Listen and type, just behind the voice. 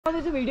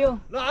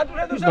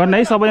गर्ने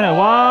है सबैजना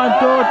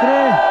 1 2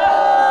 3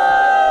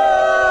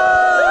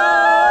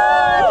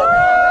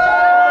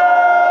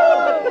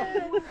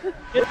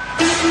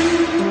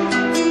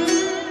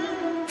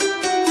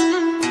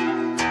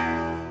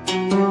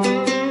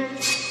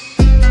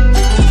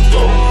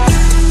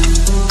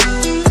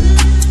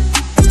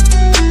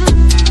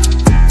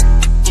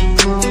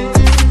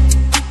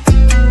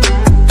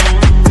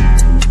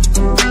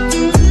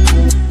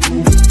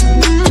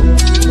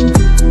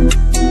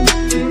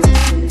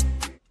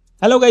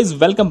 hello guys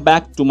welcome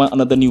back to my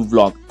another new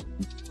vlog.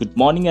 Good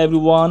morning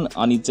everyone.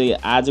 अनि चाहिँ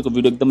आजको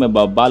भिडियो एकदमै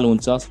बबाल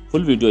हुन्छ,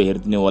 फुल भिडियो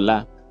हेरिदिनु होला।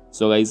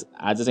 सो गाइज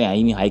आज चाहिँ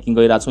हामी हाइकिङ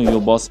गइरहेको छौँ यो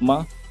बसमा।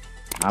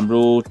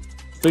 हाम्रो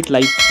fit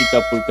life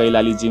Tikapur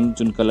Kailali gym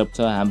जुन क्लब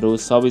छ हाम्रो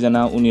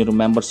सबैजना उनीहरू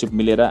मेम्बरसिप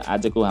मिलेर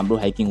आजको हाम्रो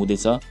हाइकिङ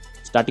हुँदैछ।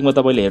 स्टार्टिङमा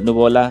तपाईँले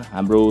हेर्नुभयो होला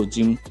हाम्रो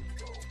जिम।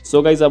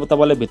 सो गाइज अब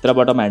तपाईँलाई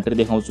भित्रबाट म एन्ट्री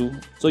देखाउँछु।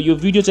 सो यो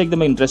भिडियो चाहिँ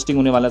एकदमै इन्ट्रेस्टिङ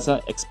हुनेवाला छ।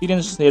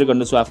 एक्सपिरियन्स सेयर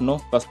गर्दैछु आफ्नो,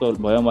 कस्तो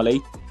भयो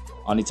मलाई।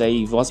 अनि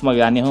चाहिँ बसमा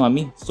जाने हो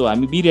हामी। सो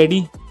हामी बी रेडी।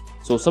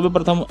 सो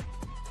सर्वप्रथम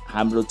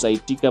हाम्रो चाहिँ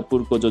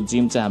टिकापुरको जो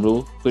जिम छ हाम्रो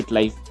फिट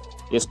लाइफ,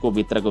 यसको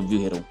भित्रको भ्यू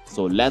हेरौँ।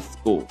 So let's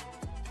go.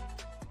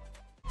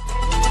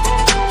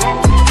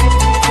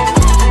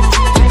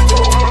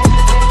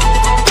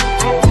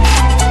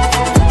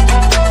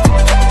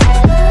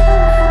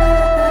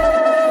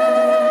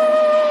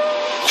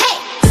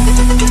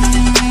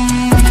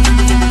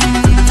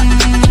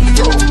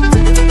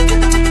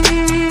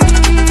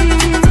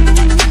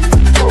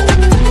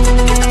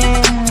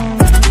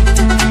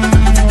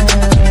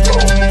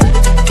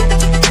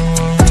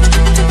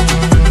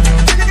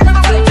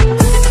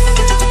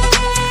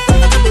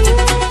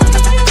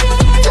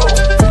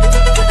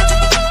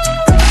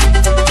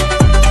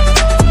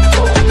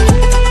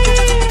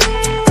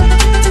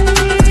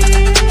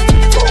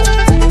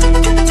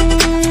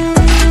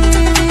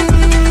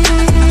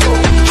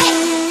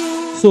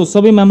 सो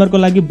सबै मेम्बरको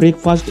लागि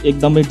ब्रेकफास्ट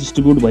एकदमै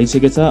डिस्ट्रिब्युट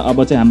भइसकेछ।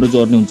 अब चाहिँ हाम्रो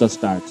जर्नी हुन्छ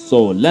स्टार्ट।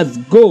 So let's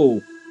go.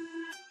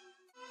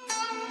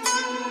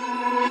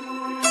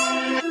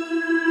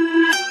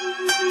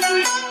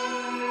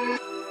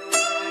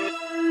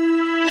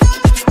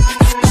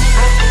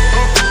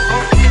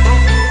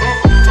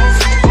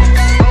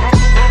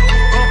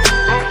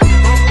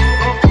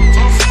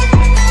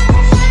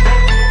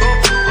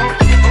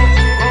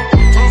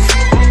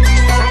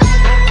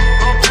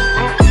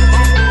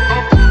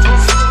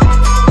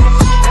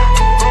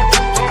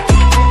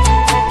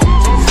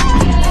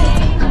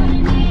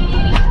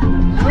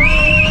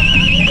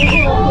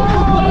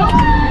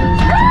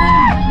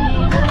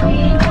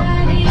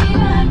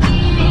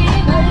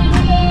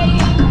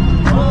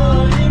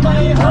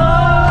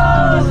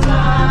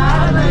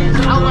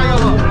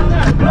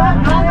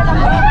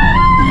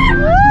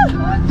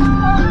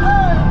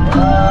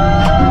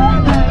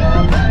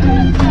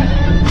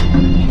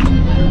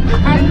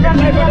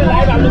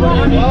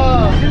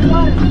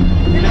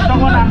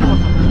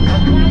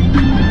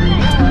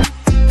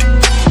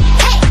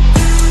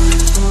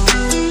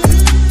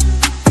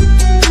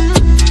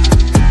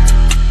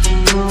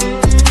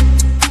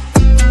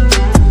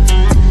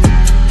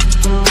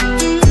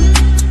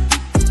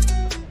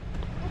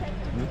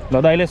 ल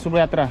दाइले शुभ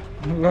यात्रा।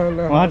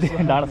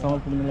 डाँडासम्म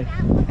पुग्नुलाई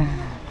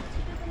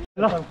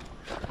ल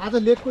आज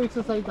लेगको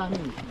एक्सरसाइज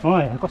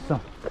हामी कस्तो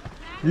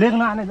लेग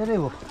नआने धेरै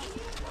हो।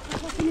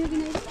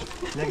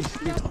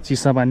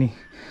 चिसापानी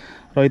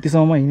र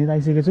यतिसम्म म हिँडेर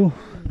आइसकेको छु।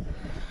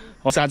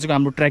 आजको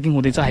हाम्रो ट्रेकिङ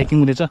हुँदैछ, हाइकिङ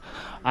हुँदैछ।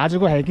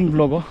 आजको हाइकिङ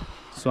ब्लग हो।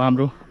 सो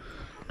हाम्रो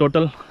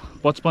टोटल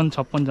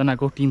 55-56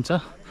 जनाको टिम छ।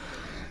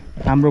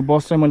 हाम्रो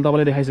बस चाहिँ मैले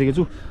तपाईँलाई देखाइसकेको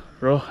छु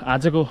र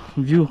आजको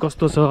भ्यू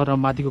कस्तो छ र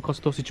माथिको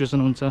कस्तो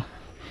सिचुएसन हुन्छ,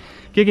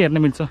 के हेर्न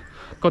मिल्छ,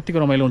 कतिको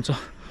रमाइलो हुन्छ।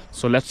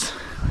 So let's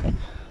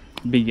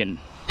begin.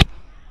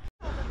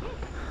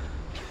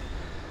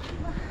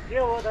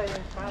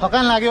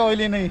 थकान लाग्यो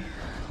अहिले नै,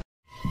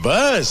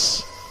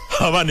 बस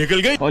हावा निकल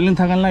गई। अहिले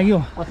थकान लाग्यो,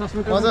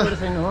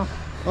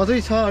 अझै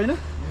छ होइन।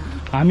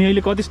 हामी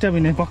अहिले कति स्टेप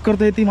हिँड्ने, भर्खर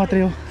त यति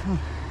मात्रै हो।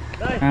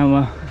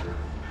 आमा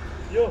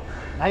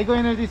भाइको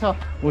एनर्जी छ।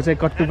 ऊ चाहिँ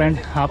कट्टु प्यान्ट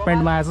हाफ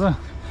प्यान्टमा आएछ।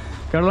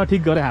 केटालाई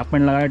ठिक गरे हाफ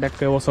प्यान्ट लगाएर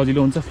ट्याक्कै अब सजिलो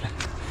हुन्छ,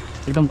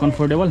 एकदम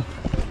कम्फोर्टेबल।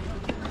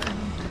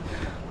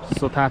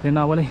 सो थाहा थिएन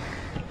अबलाई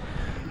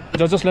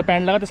जसले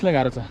प्यान्ट लगायो त्यसलाई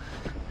गाह्रो छ।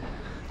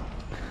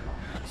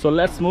 So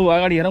let's move.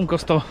 अगाडि हेरौँ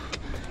कस्तो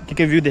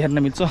के भ्यू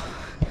देख्न मिल्छ।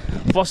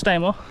 फर्स्ट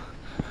टाइम हो,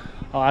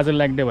 आज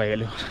लेग डे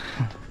भइहाल्यो।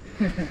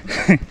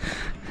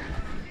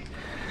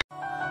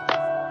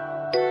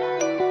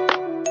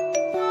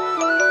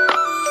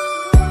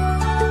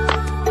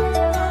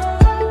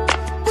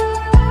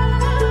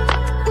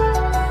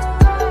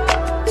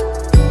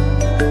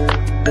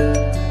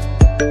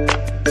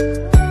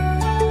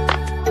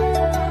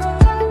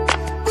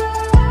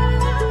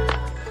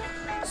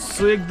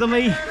 सो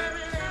एकदमै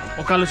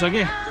उकालो छ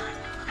कि,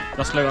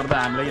 जसले गर्दा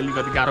हामीलाई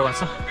अलिकति गाह्रो भएको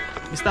छ।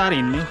 बिस्तारै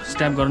हिँड्ने हो,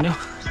 स्ट्याप गर्ने हो।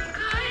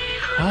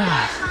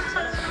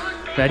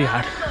 भेरी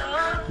हार्ड,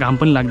 घाम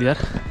पनि लाग्यो यार।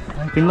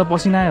 तिमीलाई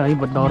पसिना आयो है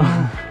बद्दावर।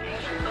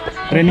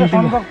 ट्रेनिङ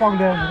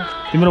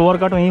तिम्रो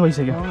वर्कआउट यहीँ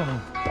भइसक्यो।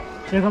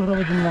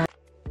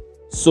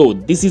 So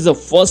this is a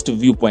first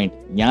view point.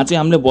 यहाँ चाहिँ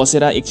हामीले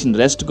बसेर एकछिन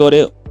रेस्ट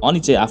गऱ्यो अनि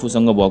चाहिँ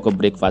आफूसँग भएको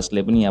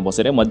ब्रेकफास्टले पनि यहाँ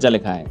बसेर मजाले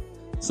खाएँ।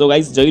 सो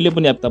गाइज जहिले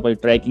पनि अब तपाईँ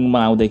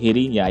ट्रेकिङमा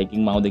आउँदाखेरि या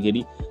हाइकिङमा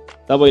आउँदाखेरि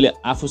तपाईँले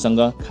आफूसँग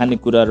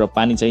खानेकुरा र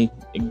पानी चाहिँ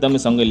एकदमै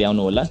सँगै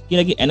ल्याउनु होला,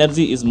 किनकि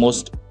energy is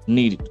most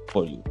need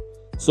for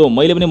you. So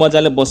मैले पनि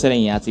मजाले बसेर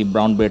यहाँ चाहिँ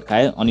ब्राउन ब्रेड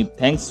खाएँ। अनि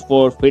thanks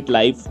four feet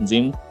life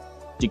gym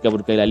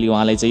Tikapur Kailali,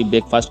 उहाँलाई चाहिँ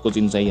ब्रेकफास्टको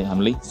चाहिँ चाहिँ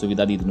हामीलाई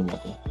सुविधा दिइदिनु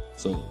भएको।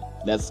 So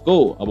let's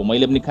go. अब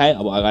मैले पनि खाएँ,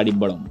 अब अगाडि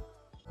बढौँ।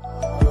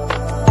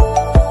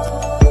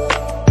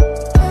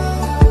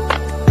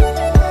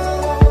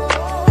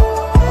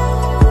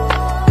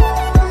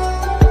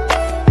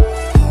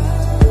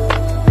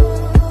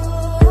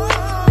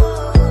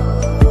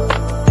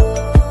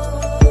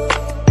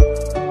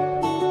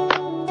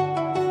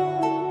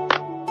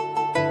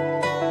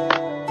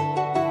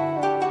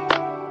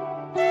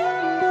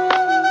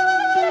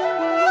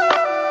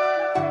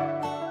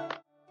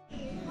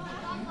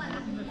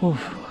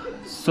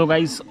 सो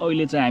गाइस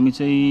अहिले चाहिँ हामी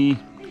चाहिँ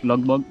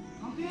लगभग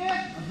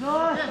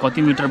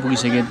कति मिटर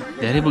पुगिसक्यो,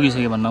 धेरै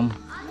पुगिसक्यो भनौँ,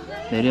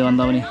 धेरै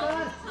भन्दा पनि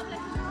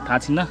थाहा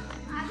छैन,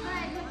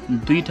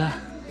 2टा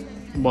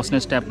बस्ने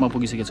स्टेपमा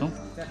पुगिसकेको छौँ।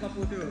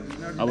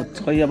 अब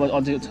खै अब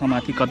अझै छ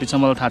माथि कति छ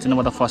मलाई थाहा छैन,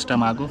 म त फर्स्ट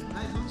टाइम आएको।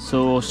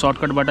 सो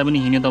सर्टकटबाट पनि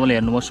हिँड्यो, तपाईँले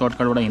हेर्नुभयो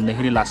सर्टकटबाट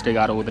हिँड्दाखेरि लास्टै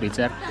गाह्रो हुँदो रहेछ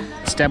यार।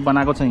 स्टेप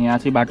बनाएको छ यहाँ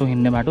चाहिँ बाटो,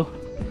 हिँड्ने बाटो,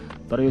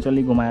 तर यो चाहिँ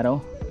अलिक घुमाएर हो।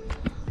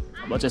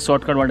 अब चाहिँ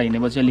सर्टकटबाट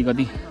हिँडेपछि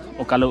अलिकति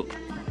उकालो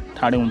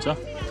ठाडो हुन्छ,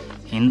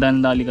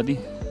 हिँड्दा अलिकति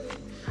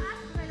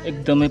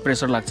एकदमै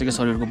प्रेसर लाग्छ कि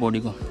शरीरको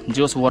बडीको।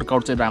 जोस्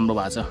वर्कआउट चाहिँ राम्रो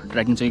भएको छ,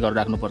 ट्रेकिङ चाहिँ गरेर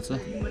राख्नुपर्छ।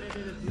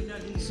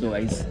 सो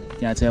गाइस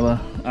त्यहाँ चाहिँ अब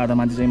आधा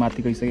मान्छे चाहिँ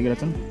माथि गइसकेका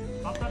छन्,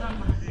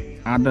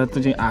 आधा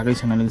चाहिँ आएकै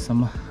छैन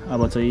अहिलेसम्म।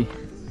 अब चाहिँ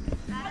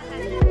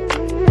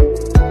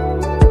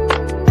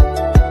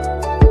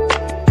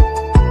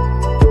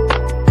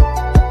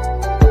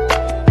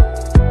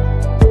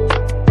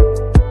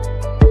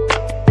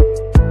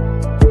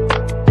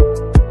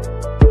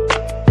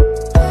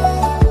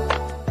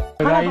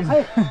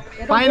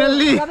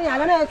फाइनल्ली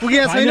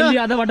पुगेको छैन,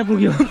 आधा बाटो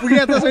पुग्यो,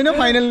 पुगेको त छैन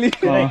फाइनल्ली।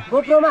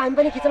 गोप्रोमा हामी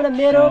पनि खिचौँ न,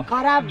 मेरो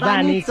खराब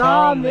बानी छ,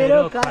 मेरो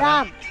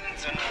खराब।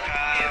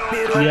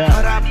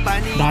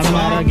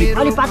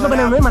 अलि पातलो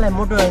बनाउनु है, मलाई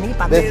मोटो होइन कि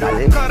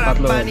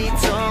पातलो।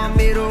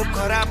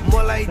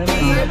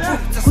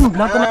 कुन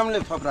ब्लगको नामले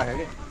थप राख्यो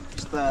कि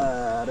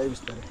बिस्तारै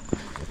बिस्तारै।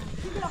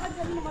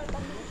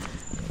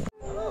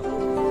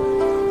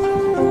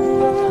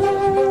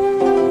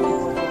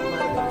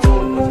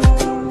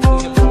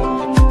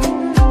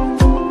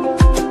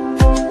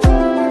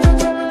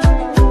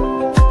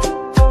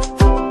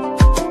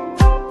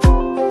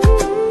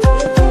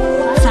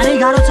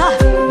 गाह्रो छ,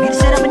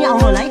 बिर्सेर पनि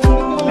आउनु होला है।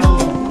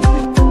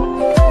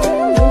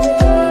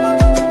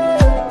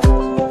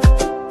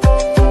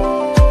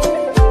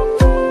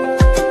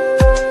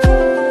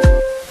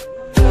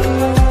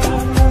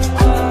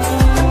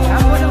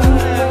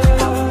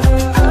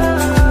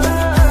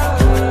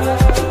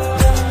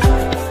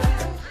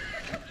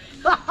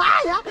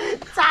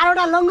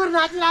 चारवटा लङ्गुर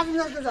नाचिरहेको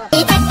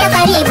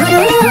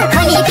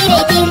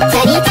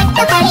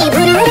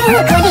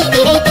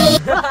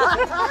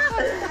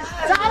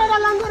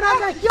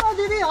के हो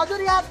दिदी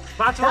हजुर यार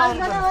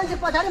मान्छे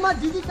पछाडि म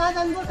दिदी कहाँ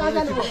जानुभयो कहाँ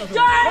जानुभयो।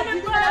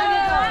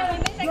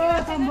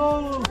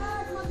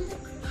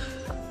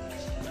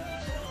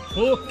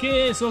 ओके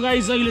सो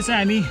गाइस अहिले चाहिँ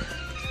हामी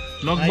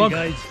लगभग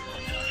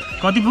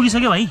कति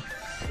पुगिसक्यो भाइ?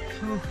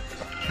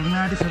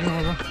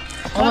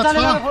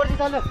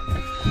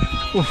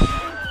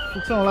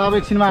 पुग्छ होला अब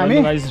एकछिनमा हामी।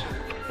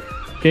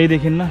 केही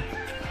देखिन्न,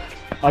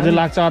 अझै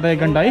लाग्छ आधा 1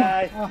 घन्टा है।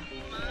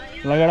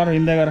 लगाएर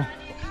हिँड्दै गर,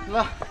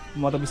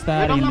 म त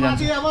बिस्तारै हिँड्दै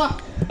जान्छु।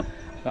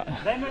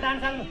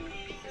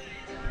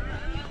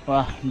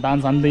 वाह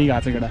डान्स हान्दै गएको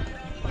छ केटा।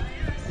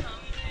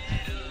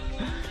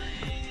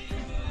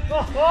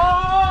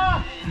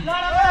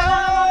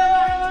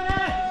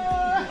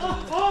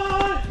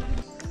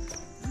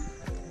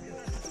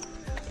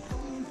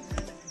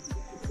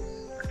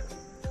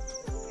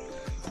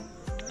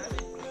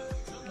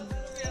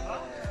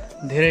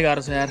 धेरै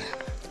गाह्रो छ यार,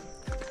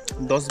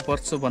 10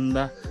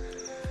 वर्षभन्दा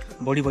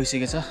बढी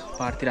भइसकेको छ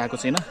पाहाडतिर आएको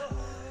छैन,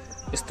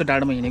 यस्तो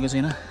डाँडोमा हिँडेको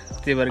छैन,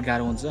 त्यही भएर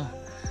गाह्रो हुन्छ।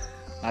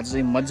 आज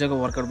चाहिँ मजाको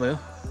वर्कआउट भयो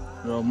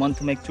र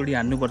मन्थमा एकचोटि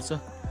हान्नुपर्छ,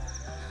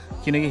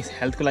 किनकि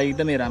हेल्थको लागि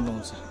एकदमै राम्रो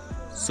हुन्छ।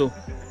 सो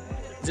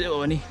जे हो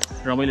भने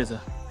रमाइलो छ।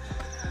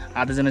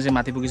 आधाजना चाहिँ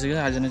माथि पुगिसक्यो,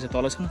 आधाजना चाहिँ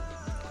तल छन्,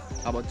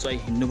 अब चाहिँ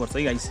हिँड्नुपर्छ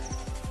है गाइस।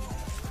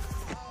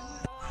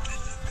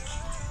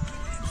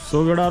 सो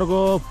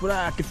केटाहरूको पुरा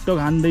टिकटक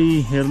हान्दै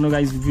हेर्नु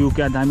गाइस, भ्यू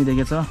क्या दामी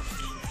देखेछ।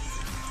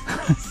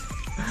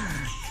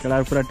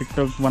 केटाहरू पुरा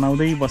टिकटक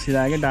बनाउँदै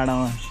बसिरहेको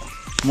डाँडामा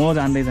मौज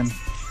हान्दैछन्।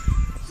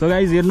 सो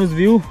गाइस हेर्नुहोस्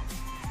भ्यू,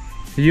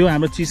 यो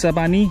हाम्रो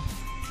चिसापानी,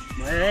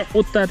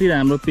 उतातिर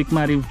हाम्रो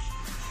पिकमारी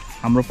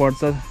हाम्रो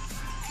पर्छ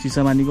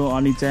चिसापानीको।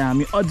 अनि चाहिँ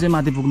हामी अझै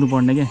माथि पुग्नु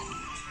पर्ने के,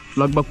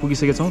 लगभग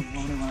पुगिसकेका छौँ,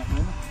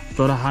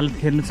 तर हालत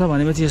हेर्नु छ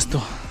भनेपछि यस्तो।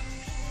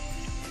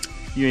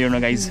 यो एउटा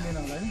गाइस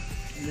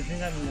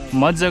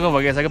मजाको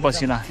भइसक्यो,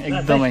 पसिना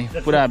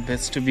एकदमै पुरा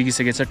भेस्ट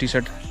बिगिसकेको छ, टी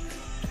सर्ट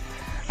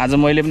आज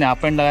मैले पनि हाफ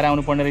प्यान्ट लगाएर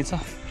आउनु पर्ने रहेछ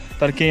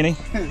तर केही नै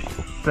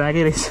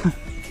ट्र्याकै रहेछ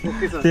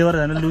त्यही भएर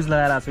झन् लुज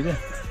लगाएर आएको छु क्या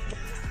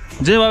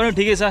जे भए पनि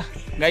ठिकै छ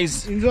गाइज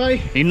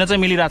हिँड्न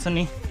चाहिँ मिलिरहेको छ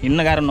नि हिँड्न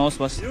गाह्रो नहोस्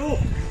बस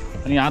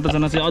अनि यहाँ त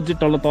जना चाहिँ अझै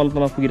तल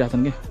पुगिरहेको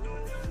छन् क्या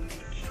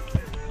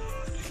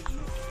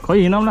खै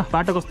हिँडौँ न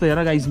बाटो कस्तो हेर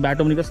गाइज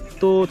बाटो पनि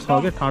कस्तो छ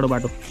क्या ठाडो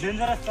बाटो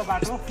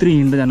यस्तै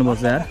हिँड्दै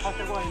जानुपर्छ यार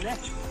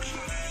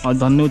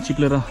धन्यौ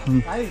चिप्लेर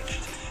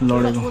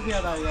लडेको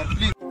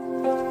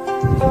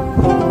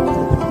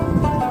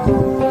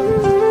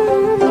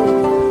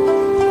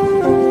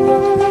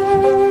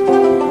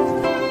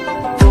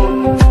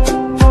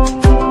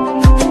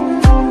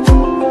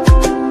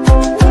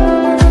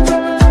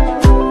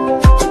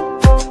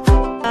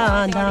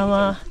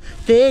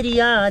तेरी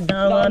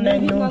यादवा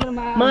मैनू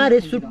मारे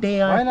सुट्टे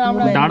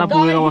डाँडा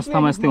पुगेको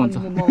अवस्थामा यस्तै हुन्छ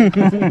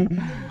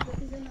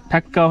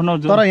ठ्याक्क आफ्नो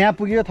तर यहाँ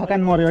पुग्यो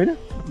थकान मर्यो हैन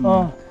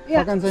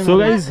सो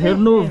गाइज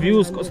हेर्नु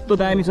भ्यूज कस्तो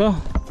दामी छ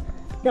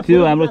त्यो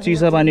हाम्रो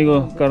चिसापानीको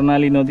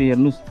कर्णाली नदी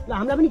हेर्नु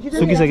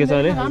सुकिसकेको छ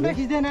अहिले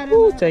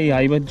चाहिँ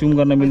हाइवे जुम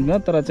गर्न मिल्दैन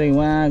तर चाहिँ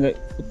उहाँ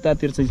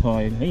उतातिर चाहिँ छ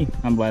अहिले है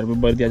हाम्रो भाइहरू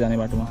बर्दिया जाने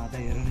बाटोमा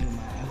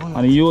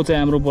अनि यो चाहिँ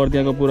हाम्रो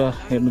बर्दियाको पुरा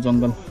हेर्नु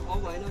जङ्गल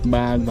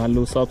बाघ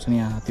भालु सब छ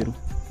यहाँ हात्तीहरू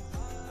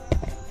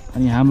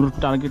अनि हाम्रो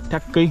टार्गेट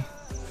ठ्याक्कै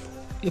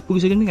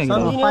पुगिसक्यो नि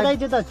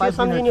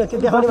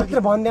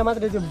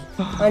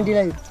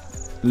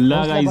ल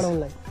गाइस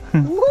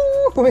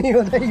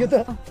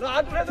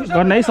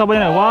गर्न है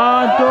सबैजना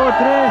 1 2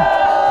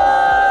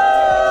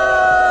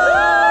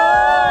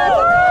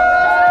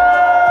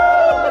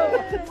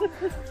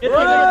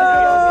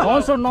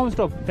 3 नन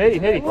स्टप फेरि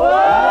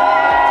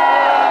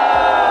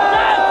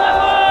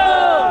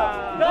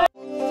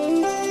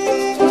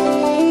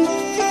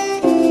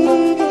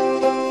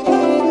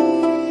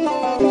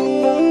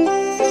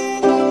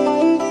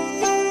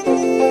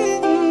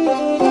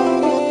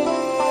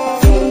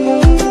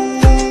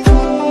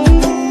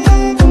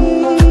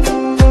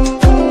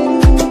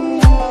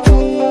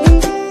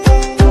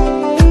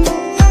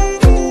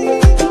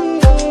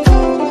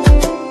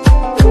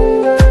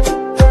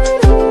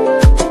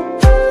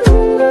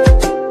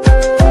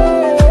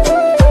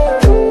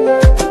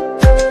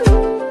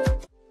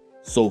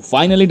So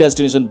finally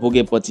destination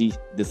pugeपछि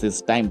this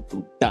is time to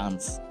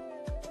dance.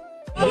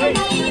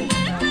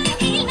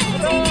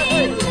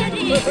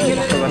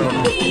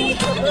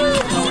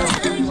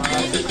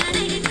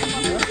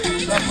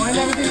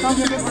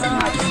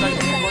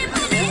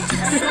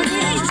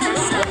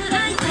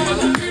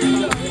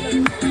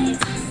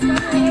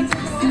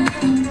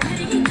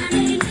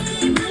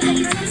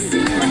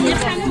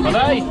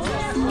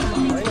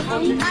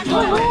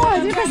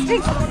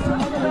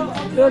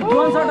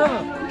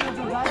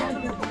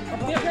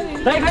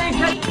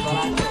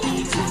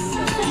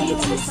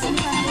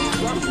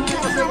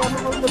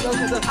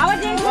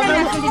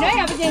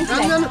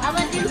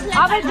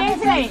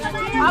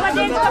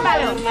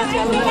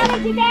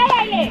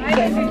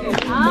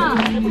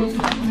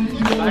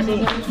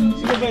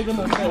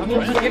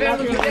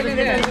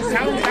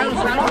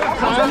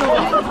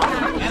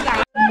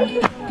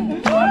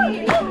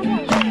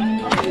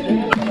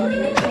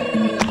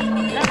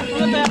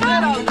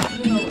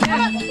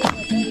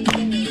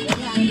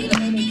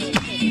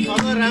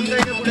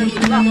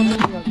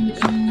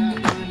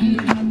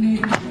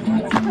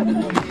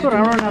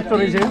 राम्रो नाच्दो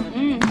रहेछ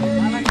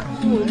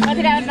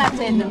कति राम्रो नाच्छ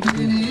हेर्नु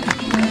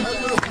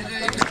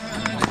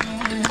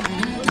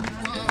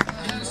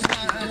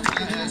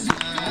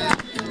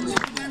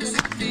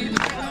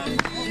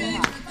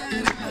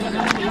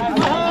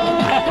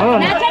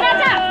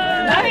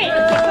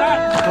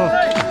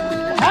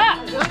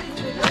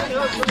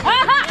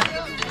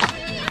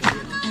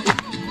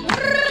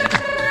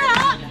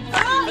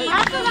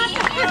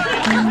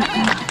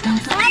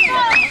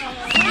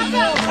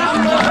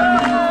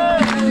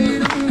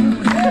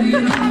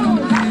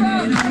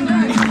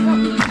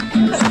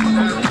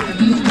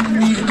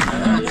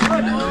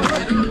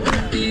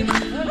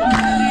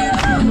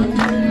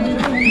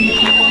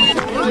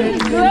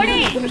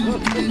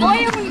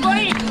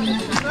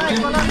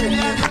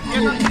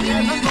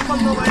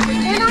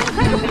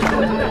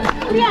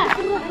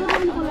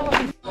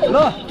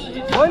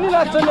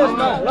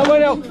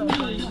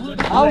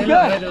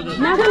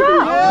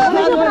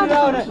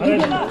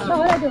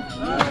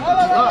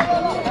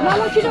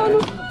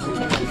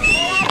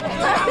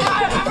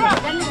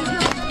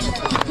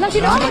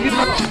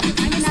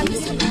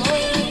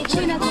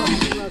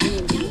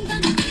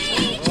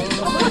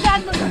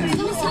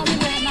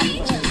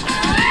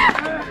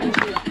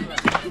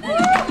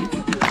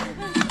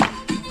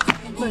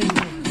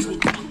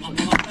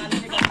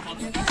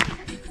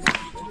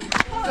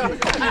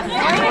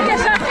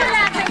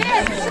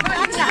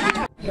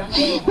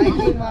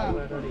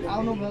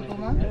आउनु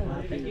भएकोमा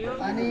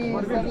अनि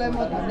सरलाई म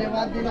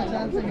धन्यवाद दिन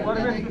चाहन्छु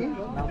हृदयदेखि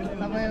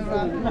तपाईहरु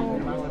आफ्नो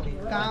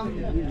काम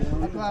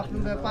अथवा आफ्नो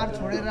व्यापार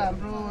छोडेर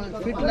हाम्रो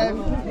फिट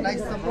लाइफलाई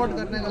सपोर्ट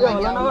गर्नको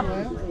लागि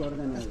आउनुभयो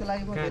त्यसको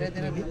लागि म धेरै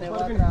धेरै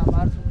धन्यवाद र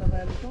आभार छु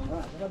तपाईहरुको।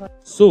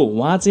 सो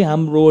उहाँ चाहिँ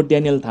हाम्रो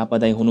ड्यानियल थापा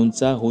दाइ हुनुहुन्छ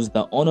हु is the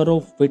owner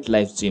of fit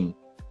life gym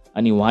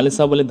अनि उहाँले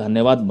सबैले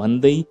धन्यवाद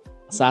भन्दै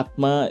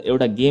साथमा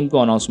एउटा गेमको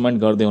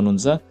अनाउन्समेन्ट गर्दै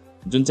हुनुहुन्छ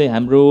जुन चाहिँ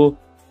हाम्रो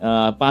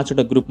 5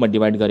 वटा ग्रुपमा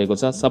डिभाइड गरेको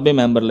छ। सबै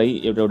मेम्बरलाई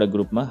एउटा एउटा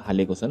ग्रुपमा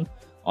हालेको छन्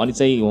अनि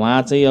चाहिँ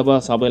उहाँ चाहिँ अब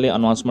सबैले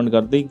अनाउन्समेन्ट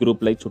गर्दै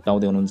ग्रुपलाई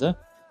छुट्याउँदै हुनुहुन्छ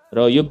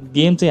र यो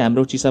गेम चाहिँ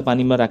हाम्रो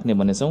चिसापानीमा राख्ने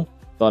भनेछौँ।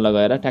 तल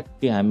गएर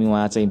ठ्याक्कै हामी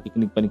वहाँ चाहिँ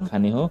पिकनिक पनि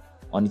खाने हो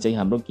अनि चाहिँ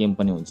हाम्रो गेम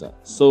पनि हुन्छ।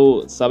 सो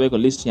सबैको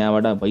लिस्ट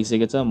यहाँबाट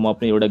भइसकेको छ, म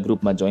पनि एउटा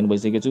ग्रुपमा जोइन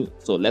भइसकेको छु।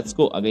 So let's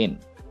go again.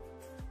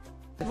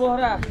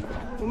 Bohra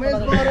Umesh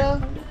Bohra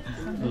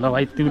ल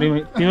भाइ तिम्रो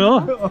हो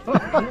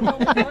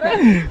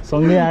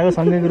सँगै आएको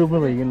सँगै ग्रुपमा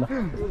भइगयो।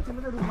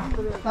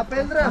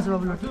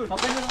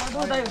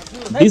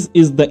 This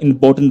is the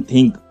important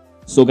thing.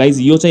 So guys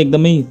यो चाहिँ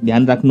एकदमै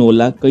ध्यान राख्नु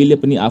होला, कहिले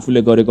पनि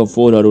आफूले गरेको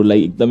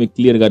फोहोरहरूलाई एकदमै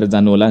क्लियर गरेर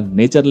जानु होला।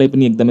 नेचरलाई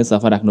पनि एकदमै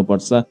सफा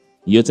राख्नुपर्छ,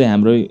 यो चाहिँ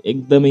हाम्रो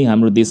एकदमै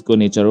हाम्रो देशको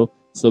नेचर हो।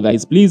 So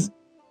guys please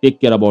take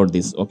care about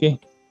this. Okay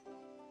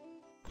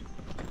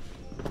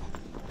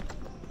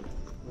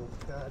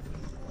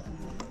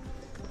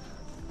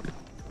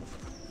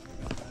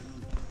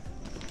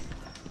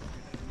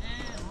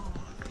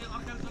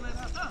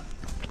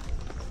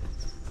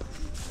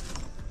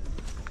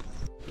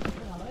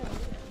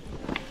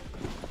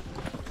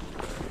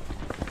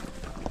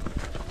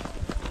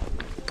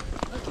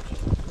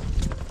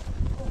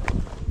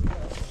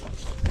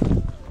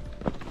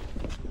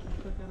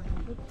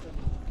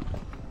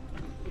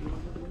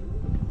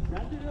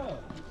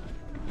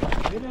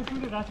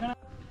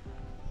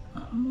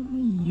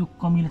यो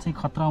कमिला चाहिँ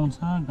खतरा हुन्छ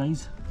गाइज,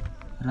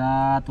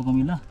 रातो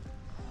कमिला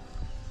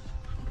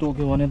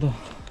टोक्यो भने त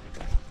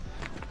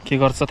के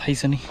गर्छ थाहै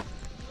छ नि।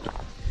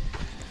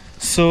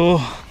 सो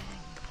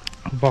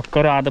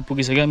भर्खर आधा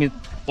पुगिसक्यो हामी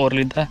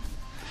ओर्लिँदा।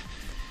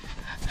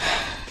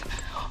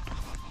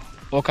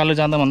 ओकालो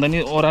जाँदा भन्दा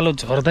नि ओह्रालो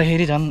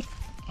झर्दाखेरि झन्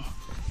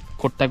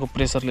खुट्टाको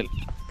प्रेसरले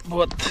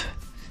बहुत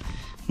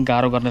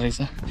गाह्रो गर्ने रहेछ,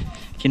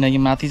 किनकि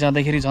माथि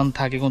जाँदाखेरि झन्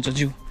थाकेको हुन्छ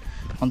जिउ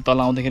अनि तल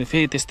आउँदाखेरि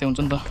फेरि त्यस्तै हुन्छ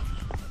नि त।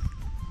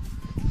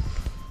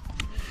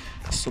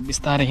 सो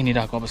बिस्तारै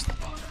हिँडिरहेको अवस्था।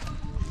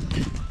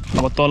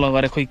 अब तल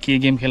गएर खोइ के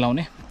गेम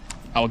खेलाउने,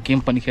 अब गेम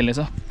पनि खेलेछ।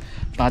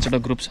 5 वटा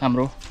ग्रुप छ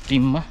हाम्रो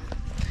टिममा,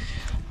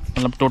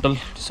 मतलब टोटल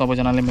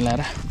सबैजनाले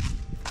मिलाएर।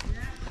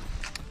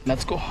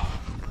 Let's go.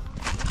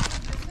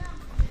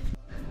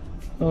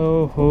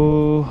 ओहो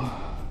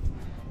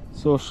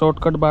सो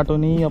सर्टकट बाटो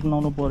नै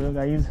अपनाउनु पर्यो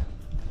गाइज।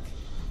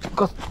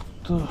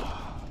 कस्तो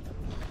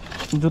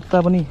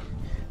जुत्ता पनि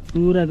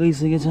पुरा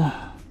गइसकेछ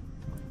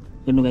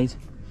हेर्नु गाइज।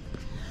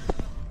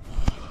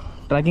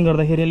 ट्र्याकिङ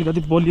गर्दाखेरि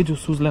अलिकति बलियो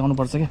सुज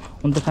लगाउनुपर्छ क्या,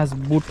 हुन त खास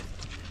बुट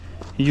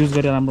युज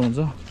गरेर राम्रो हुन्छ,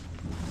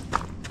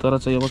 तर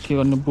चाहिँ अब के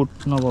गर्ने बुट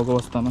नभएको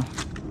अवस्थामा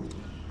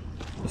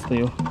यस्तै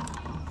हो।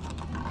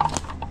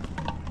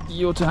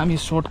 यो चाहिँ हामी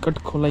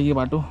सर्टकट खोलाइयो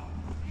बाटो,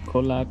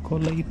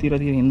 खोलातिर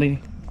हिँड्दै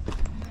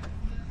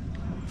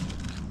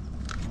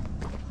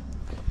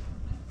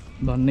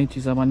धन्नै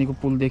चिसापानीको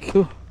पुल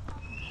देख्यो।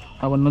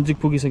 अब नजिक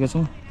पुगिसकेका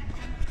छौँ,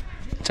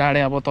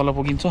 चाँडै अब तल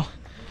पुगिन्छ।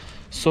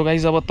 सो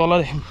गाइज अब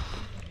तल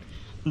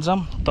जाम,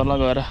 तल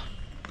गएर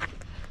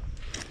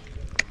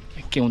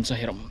के हुन्छ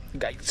हेरौँ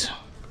गाइज।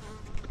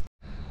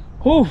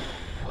 हो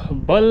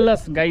बल्ल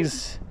गाइज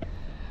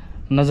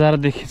नजारा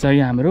देखिन्छ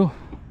है हाम्रो,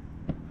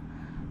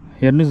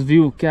 हेर्नुहोस्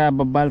भ्यू क्या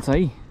बब्बाल छ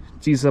है।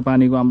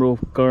 चिसापानीको हाम्रो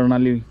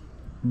कर्णाली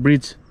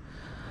ब्रिज,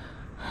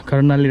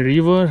 कर्णाली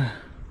रिभर,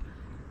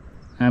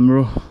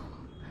 हाम्रो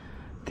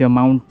त्यो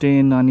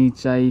माउन्टेन अनि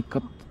चाहिँ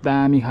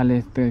दामी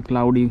खाले त्यो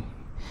क्लाउडी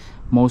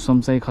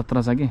मौसम चाहिँ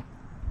खतरा छ कि।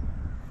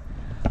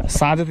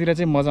 साँझतिर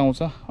चाहिँ मजा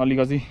आउँछ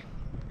अलिकति,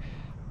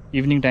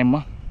 इभिनिङ टाइममा।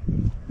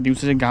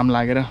 दिउँसो चाहिँ घाम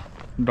लागेर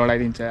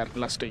डढाइदिन्छ यार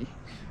लास्टै।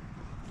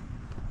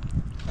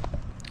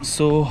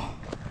 सो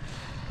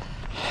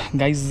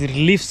गाइज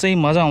रिलिफ चाहिँ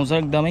मजा आउँछ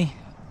एकदमै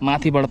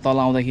माथिबाट तल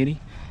आउँदाखेरि।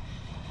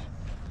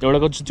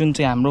 एउटाको जुन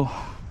चाहिँ हाम्रो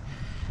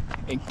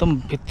एकदम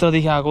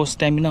भित्रदेखि आएको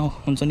स्ट्यामिना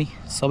हुन्छ नि,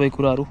 सबै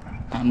कुराहरू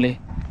हामीले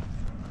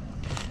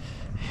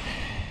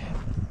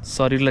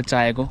शरीरलाई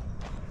चाहेको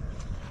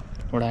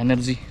एउटा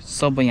एनर्जी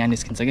सबै यहाँ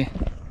निस्किन्छ कि।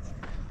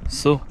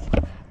 सो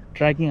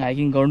ट्र्याकिङ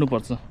हाइकिङ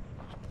गर्नुपर्छ,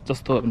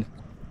 जस्तो भए पनि,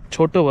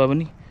 छोटो भए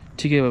पनि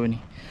ठिकै भए पनि।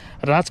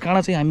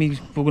 राजकाँडा चाहिँ हामी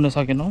पुग्न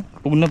सकेनौँ,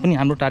 पुग्न पनि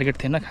हाम्रो टार्गेट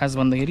थिएन खास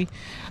भन्दाखेरि।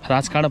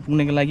 राजकाँडा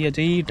पुग्नको लागि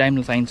अझै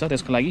टाइम चाहिन्छ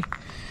त्यसको लागि,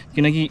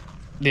 किनकि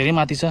धेरै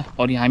माथि छ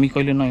अनि हामी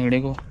कहिले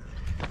नहिँडेको,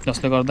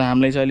 जसले गर्दा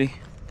हामीलाई चाहिँ अलि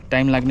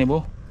टाइम लाग्ने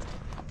भयो।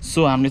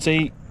 सो हामीले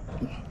चाहिँ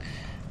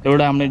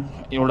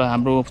एउटा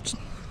हाम्रो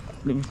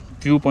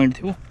भ्यू पोइन्ट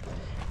थियो,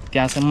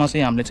 त्यहाँसम्म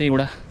चाहिँ हामीले चाहिँ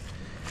एउटा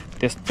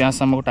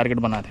त्यहाँसम्मको टार्गेट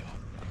बनाएको थियो।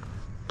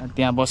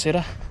 त्यहाँ बसेर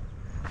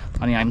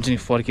अनि हामी चाहिँ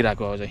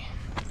फर्किरहेको अझै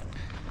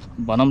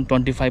भनौँ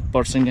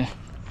 25%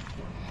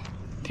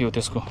 थियो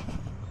त्यसको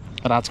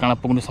राजकाँडा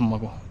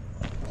पुग्नुसम्मको।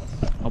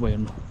 अब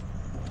हेर्नु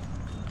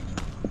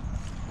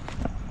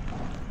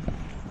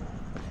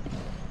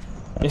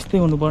यस्तै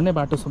हुनुपर्ने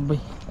बाटो सबै।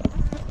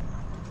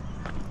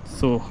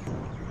 So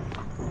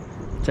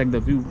check the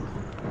view.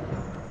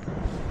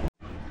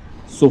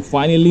 So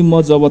finally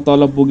म जब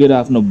तल पुगेर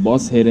आफ्नो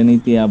बस हेरेँ नि,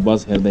 त्यहाँ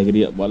बस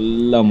हेर्दाखेरि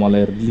बल्ल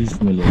मलाई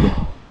रिलिफ मिल्यो क्या।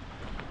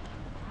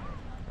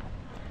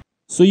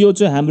 सो यो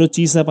चाहिँ हाम्रो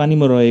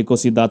चिसापानीमा रहेको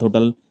सिद्धार्थ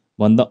होटल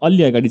भन्दा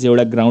अलि अगाडि चाहिँ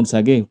एउटा ग्राउन्ड छ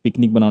के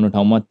पिकनिक बनाउने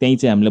ठाउँमा, त्यहीँ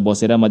चाहिँ हामीले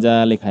बसेर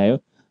मजाले खायो।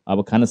 अब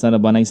खानासाना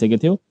बनाइसकेको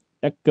थियो,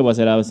 ट्याक्क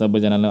बसेर अब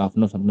सबैजनाले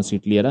आफ्नो आफ्नो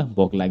सिट लिएर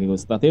भोक लागेको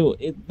जस्तो थियो,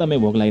 एकदमै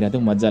भोक लागिरहेको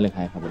थियो, मजाले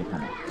खायो खबर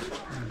खाना।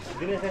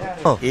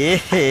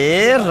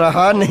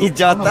 रहा नहीं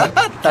जाता,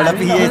 तड़प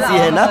ही ऐसी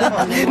है ना।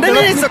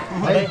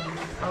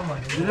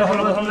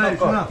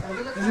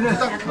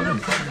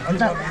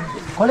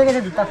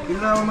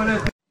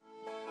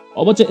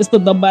 अब चाहिँ यस्तो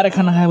दब्बाएर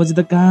खाना खाएपछि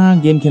त कहाँ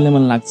गेम खेल्ने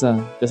मन लाग्छ।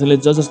 त्यसैले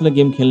जसले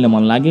गेम खेल्ने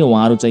मन लाग्यो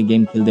उहाँहरू चाहिँ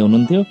गेम खेल्दै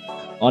हुनुहुन्थ्यो,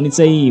 अनि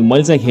चाहिँ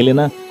मैले चाहिँ खेलेन।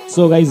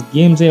 सो गाइज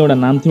गेम चाहिँ एउटा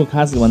नाम थियो,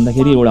 खास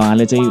भन्दाखेरि एउटा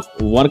उहाँले चाहिँ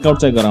वर्कआउट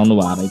चाहिँ गराउनु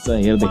भएको रहेछ।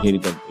 हेर्दाखेरि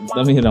त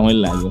एकदमै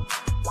रमाइलो लाग्यो।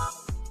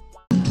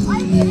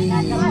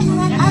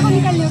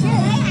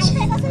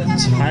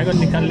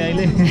 निकाल्ने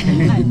अहिले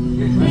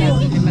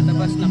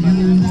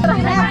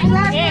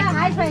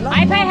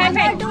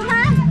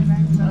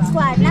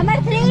Number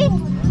 3,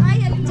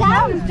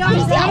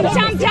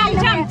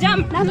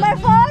 jump. Number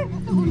 4.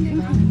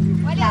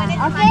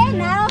 Okay,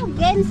 now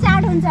game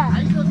start huncha.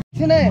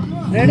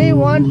 Ready?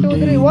 1, 2,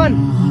 3. 1,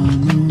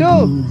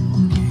 2,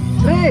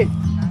 3,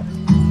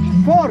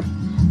 4,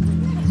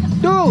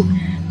 2,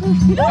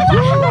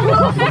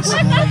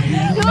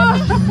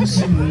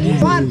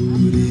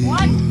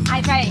 1.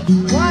 High five.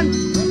 1,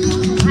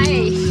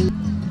 High.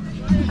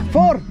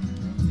 4.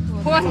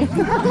 4.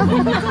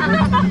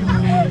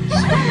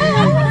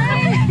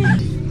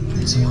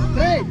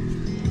 3.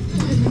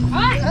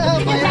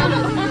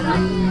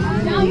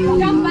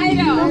 Jump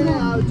bairo.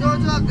 जो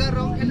अगर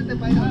रॉन्ग खेले तो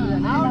बाहर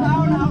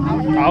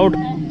आउट।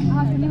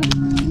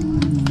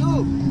 2,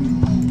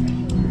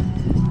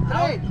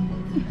 3.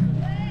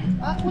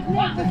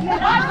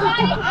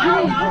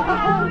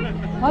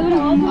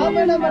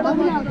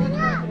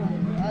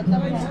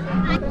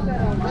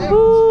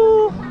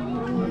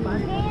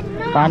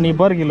 पानी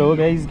पर किलो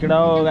गाइस केटा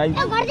हो गाइस।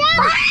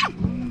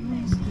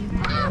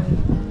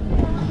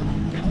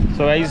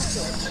 सो गाइस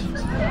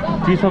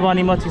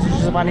चिसोपानीमा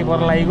चिसो पानी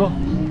पर्न लागेको,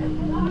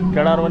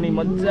 केटाहरू पनि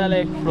मजाले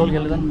फुटबल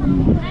खेल्छन्।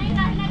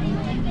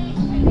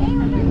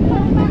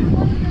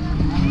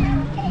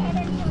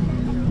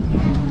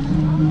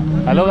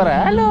 हेलो गर,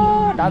 हेलो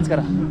डान्स गर।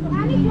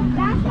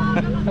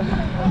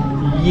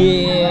 ये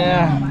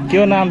के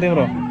हो नाम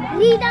तिम्रो?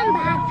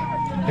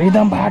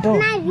 रिदम भाट हो।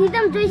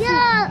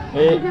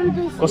 ए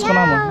कसको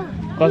नाम हो?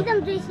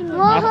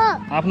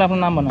 आफ्नो आफ्नो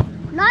नाम भन।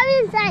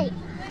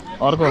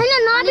 अर्को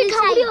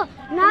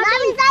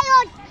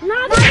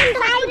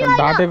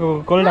ढाटेको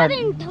कसले ढाटे?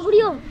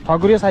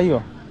 ठकुरी साई हो।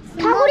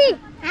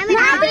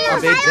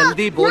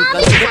 जल्दी बोल,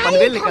 कल से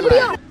पनवेल निकल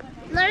रहा है।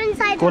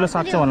 कसले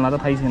साँच्चै भन्ला त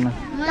थाहै छैन।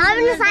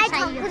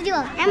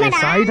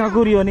 साई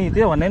ठकुरी हो नि,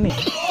 त्यो भने नि।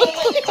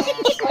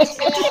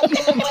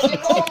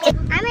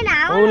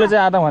 उसले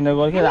चाहिँ आधा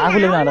भनेको के,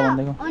 आफूले चाहिँ आधा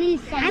भनेको।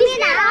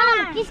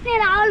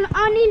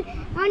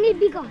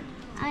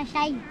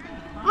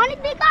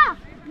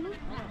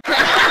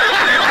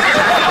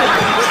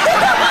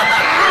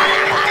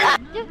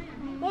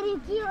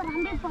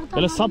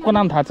 त्यसले सबको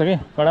नाम थाहा छ कि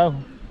कडा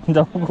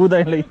जब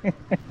कुदैले।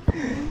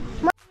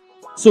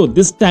 So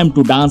this time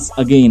to dance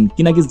again,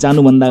 किनकि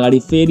जानुभन्दा अगाडि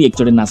फेरि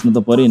एकचोटि नाच्नु त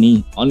पर्यो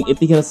नि। अनि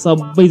यतिखेर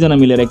सबैजना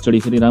मिलेर एकचोटि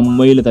फेरि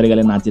रमाइलो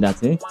तरिकाले नाचिरहेको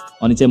थिएँ।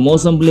 अनि चाहिँ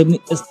मौसमले पनि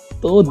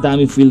यस्तो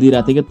दामी फिल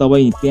दिइरहेको थियो कि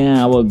तपाईँ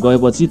त्यहाँ अब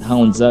गएपछि थाहा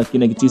हुन्छ,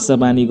 किनकि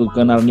चिसापानीको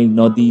कर्णाली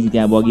नदी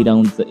त्यहाँ बगिरहेको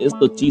हुन्छ,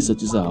 यस्तो चिसो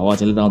चिसो हावा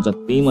चलिरहन्छ।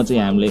 त्यहीमा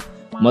चाहिँ हामीले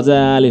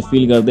मजाले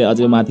फिल गर्दै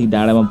अझै माथि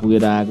डाँडामा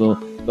पुगेर आएको,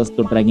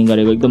 कस्तो ट्रेकिङ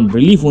गरेको एकदम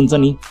रिलिफ हुन्छ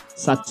नि,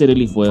 साँच्चै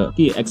रिलिफ भयो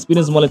कि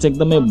एक्सपिरियन्स मलाई चाहिँ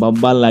एकदमै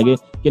बब्बाल लाग्यो।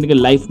 किनकि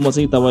लाइफमा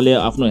चाहिँ तपाईँले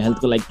आफ्नो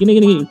हेल्थको लागि,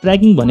 किनकि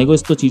ट्रेकिङ भनेको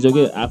यस्तो चिज हो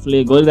कि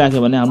आफूले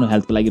गरिराख्यो भने आफ्नो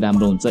हेल्थको लागि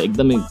राम्रो हुन्छ,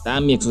 एकदमै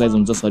दामी एक्सर्साइज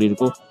हुन्छ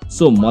शरीरको।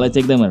 सो मलाई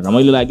चाहिँ एकदमै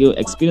रमाइलो लाग्यो,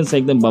 एक्सपिरियन्स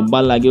चाहिँ एकदम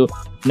बब्बाल लाग्यो।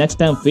 नेक्स्ट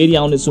टाइम फेरि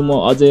आउनेछु म,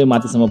 अझै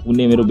माथिसम्म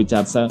पुग्ने मेरो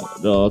विचार छ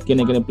र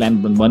किन प्लान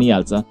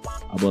बनिहाल्छ।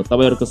 अब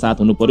तपाईँहरूको साथ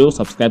हुनु पर्यो,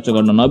 सब्सक्राइब चाहिँ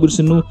गर्न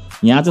नबिर्सिनु।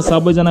 यहाँ चाहिँ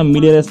सबैजना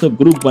मिलेर यस्तो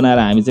ग्रुप बनाएर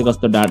हामी चाहिँ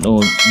कस्तो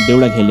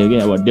देउडा खेल्यो कि।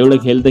 अब देउडा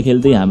खेल्दै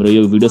खेल्दै हाम्रो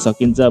यो भिडियो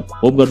सकिन्छ।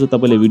 होप गर्छु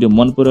तपाईँले भिडियो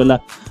मन पर्यो होला।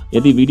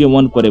 यदि भिडियो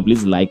मन पर्यो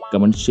प्लिज लाइक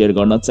कमेन्ट सेयर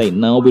गर्न चाहिँ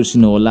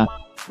नबिर्सिनु होला।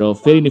 र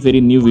फेरि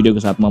न्यू भिडियोको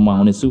साथमा म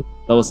आउनेछु।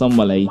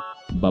 तबसम्मलाई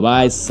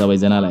बाइ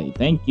सबैजनालाई,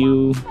 थ्याङ्क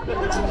यू।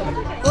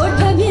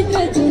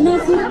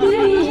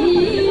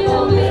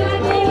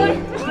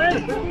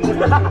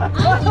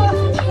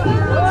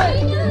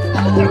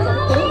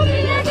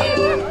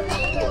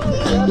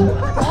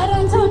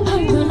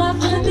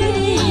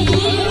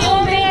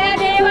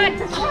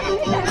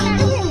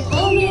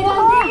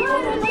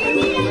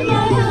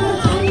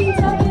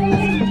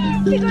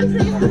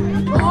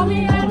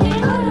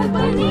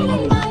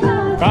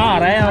 कहाँ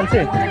हराए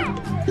मान्छे?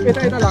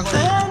 यता लाग्छ।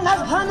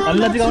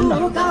 अल्ला चाहिँ गाउनु न।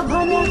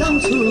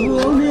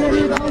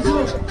 मेरी